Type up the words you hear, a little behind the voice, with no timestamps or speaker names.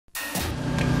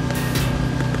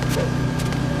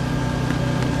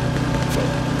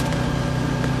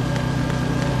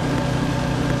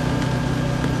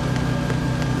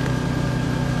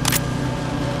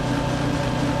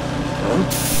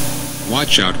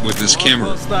watch out with this camera.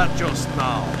 What was that just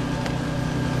now?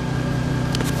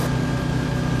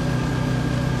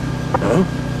 Huh?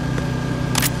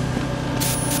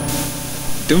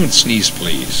 Don't sneeze,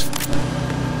 please.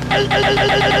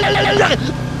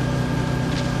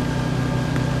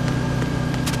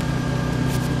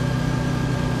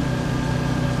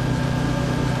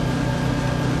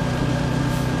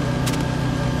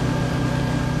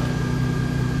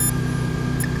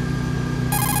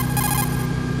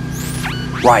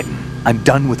 Raiden, I'm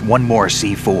done with one more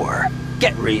C4.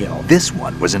 Get real. This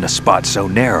one was in a spot so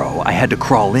narrow, I had to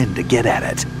crawl in to get at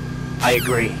it. I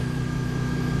agree.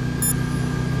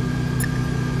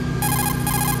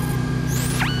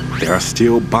 There are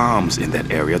still bombs in that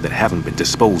area that haven't been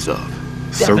disposed of.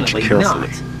 Definitely Search carefully.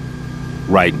 not.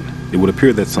 Raiden, it would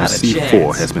appear that some Not a C4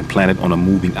 chance. has been planted on a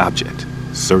moving object.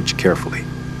 Search carefully.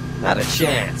 Not a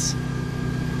chance.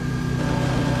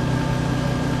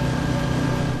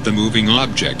 The moving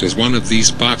object is one of these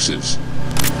boxes.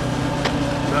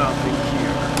 Nothing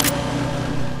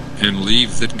here. And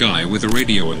leave that guy with the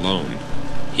radio alone.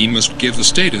 He must give the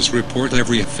status report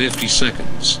every 50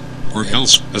 seconds. Or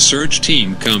else a search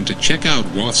team come to check out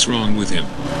what's wrong with him.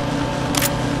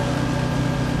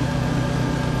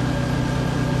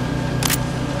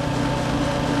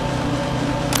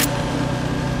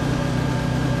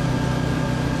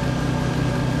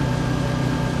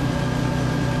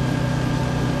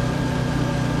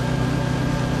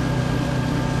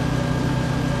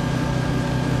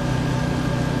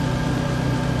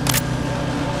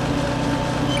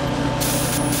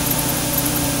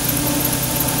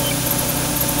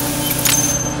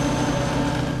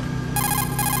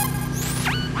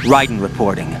 Raiden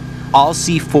reporting. All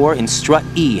C4 in Strut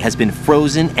E has been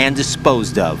frozen and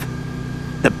disposed of.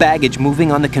 The baggage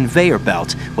moving on the conveyor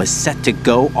belt was set to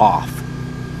go off.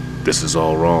 This is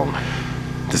all wrong.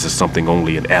 This is something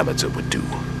only an amateur would do.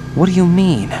 What do you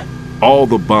mean? All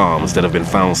the bombs that have been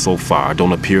found so far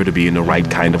don't appear to be in the right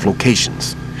kind of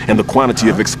locations. And the quantity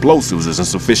of explosives isn't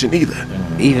sufficient either.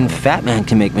 Even Fat Man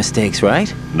can make mistakes,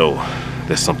 right? No,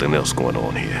 there's something else going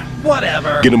on here.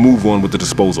 Whatever. Get a move on with the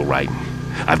disposal, Raiden.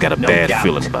 I've got a No bad doubt.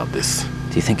 feeling about this.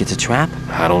 Do you think it's a trap?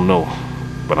 I don't know,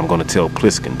 but I'm gonna tell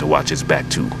Pliskin to watch his back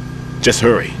too. Just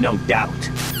hurry. No doubt.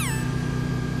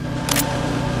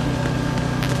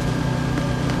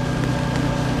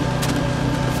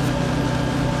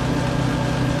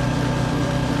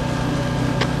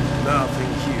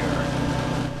 Nothing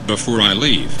here. Before I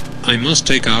leave, I must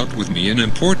take out with me an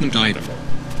important item.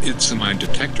 It's a mine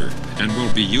detector, and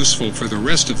will be useful for the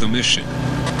rest of the mission.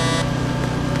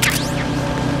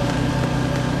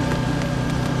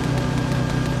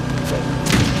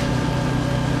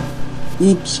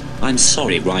 Oops, I'm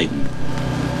sorry, Raiden.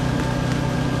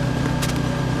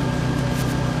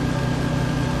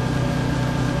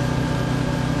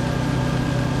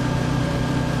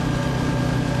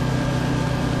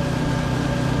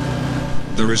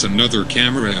 There is another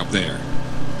camera up there.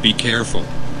 Be careful.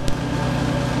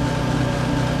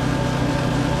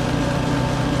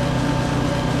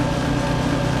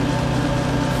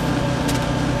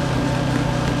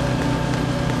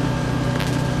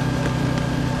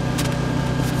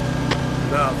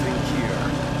 Nothing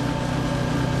here.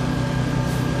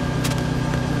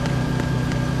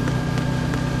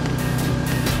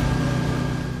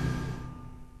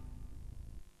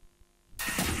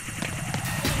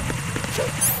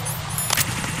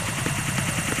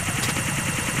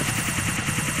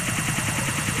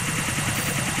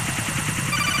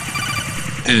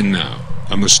 And now,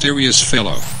 a mysterious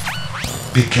fellow.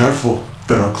 Be careful,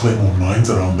 there are claymore mines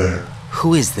around there.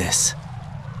 Who is this?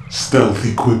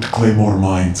 Stealth-equipped claymore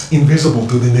mines, invisible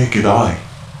to the naked eye.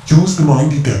 Use the mine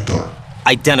detector.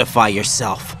 Identify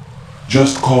yourself.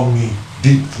 Just call me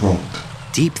Deep Throat.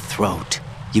 Deep Throat?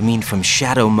 You mean from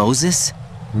Shadow Moses?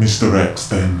 Mr. X,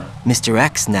 then. Mr.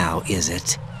 X now, is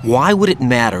it? Why would it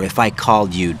matter if I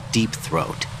called you Deep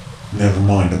Throat? Never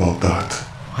mind about that.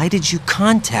 Why did you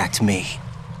contact me?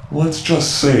 Let's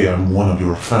just say I'm one of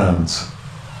your fans.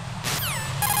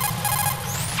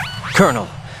 Colonel,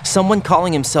 someone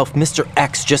calling himself Mr.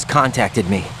 X just contacted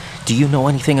me. Do you know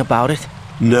anything about it?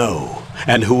 No.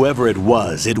 And whoever it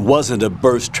wasn't a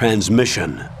burst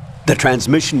transmission. The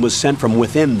transmission was sent from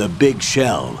within the big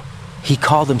shell. He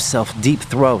called himself Deep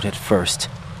Throat at first.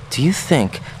 Do you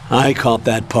think... I caught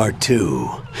that part too.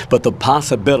 But the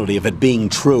possibility of it being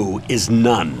true is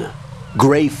none.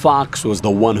 Gray Fox was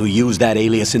the one who used that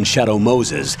alias in Shadow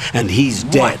Moses, and he's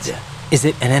dead. What? Is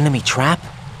it an enemy trap?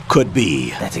 Could be.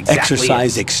 That's exactly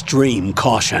Exercise it. extreme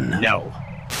caution. No.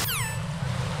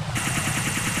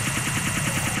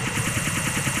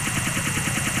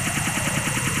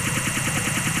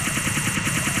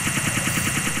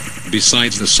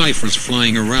 Besides the ciphers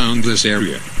flying around this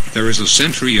area, there is a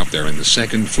sentry up there in the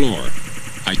second floor.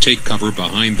 I take cover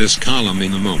behind this column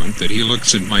in the moment that he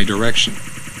looks in my direction.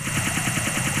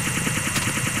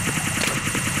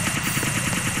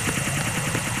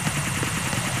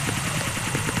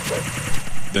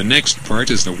 The next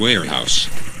part is the warehouse.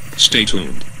 Stay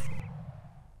tuned.